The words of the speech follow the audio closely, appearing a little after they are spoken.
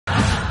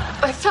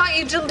I thought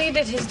you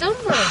deleted his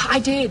number. I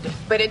did,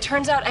 but it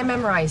turns out I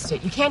memorized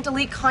it. You can't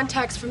delete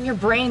contacts from your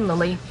brain,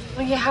 Lily.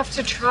 Well, you have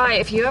to try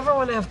if you ever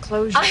want to have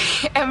closure.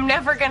 I am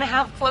never gonna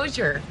have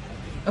closure.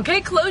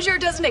 Okay, closure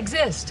doesn't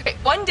exist. Okay,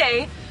 one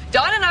day,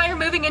 Don and I are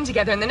moving in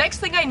together, and the next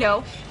thing I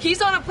know,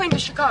 he's on a plane to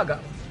Chicago.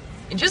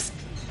 It just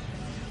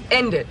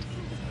ended.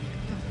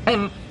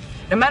 And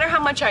no matter how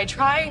much I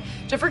try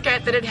to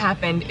forget that it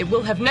happened, it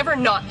will have never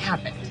not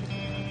happened.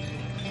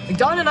 Like,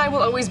 Don and I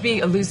will always be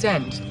a loose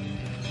end.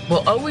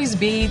 We'll always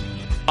be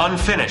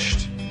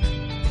unfinished.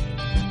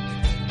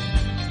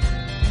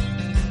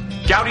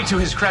 Gowdy, to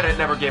his credit,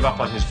 never gave up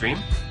on his dream.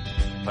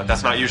 But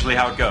that's not usually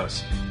how it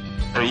goes.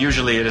 I mean,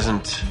 usually it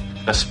isn't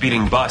a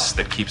speeding bus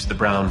that keeps the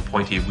brown,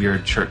 pointy,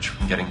 weird church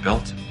from getting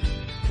built.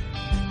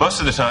 Most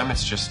of the time,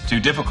 it's just too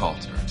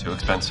difficult, or too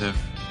expensive,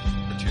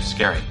 or too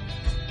scary.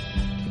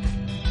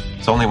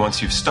 It's only once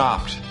you've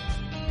stopped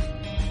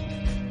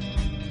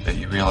that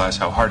you realize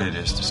how hard it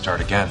is to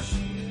start again.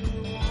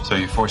 So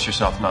you force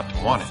yourself not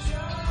to want it.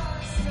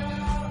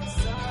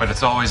 But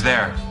it's always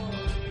there.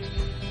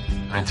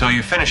 And until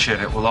you finish it,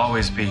 it will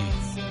always be.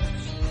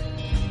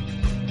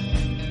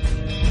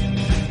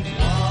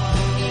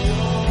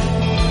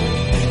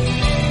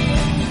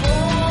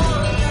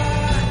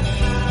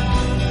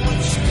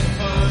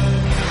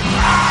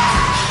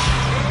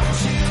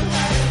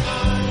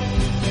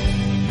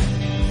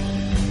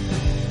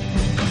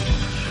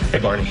 Hey,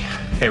 Barney.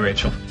 Hey,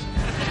 Rachel.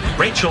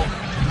 Rachel,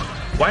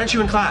 why aren't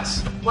you in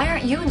class? Why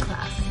aren't you in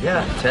class?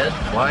 Yeah, Ted,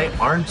 why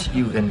aren't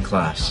you in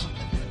class?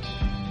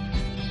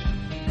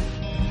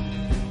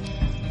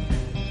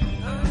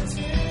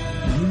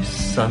 You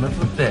son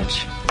of a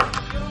bitch.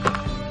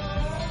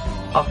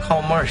 I'll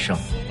call Marshall.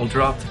 We'll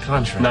drop the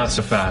contract. Not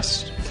so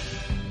fast.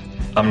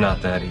 I'm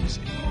not that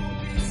easy.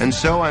 And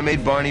so I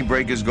made Barney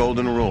break his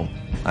golden rule.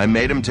 I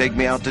made him take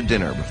me out to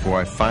dinner before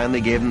I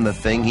finally gave him the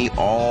thing he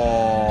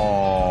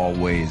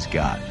always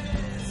got.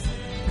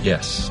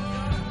 Yes.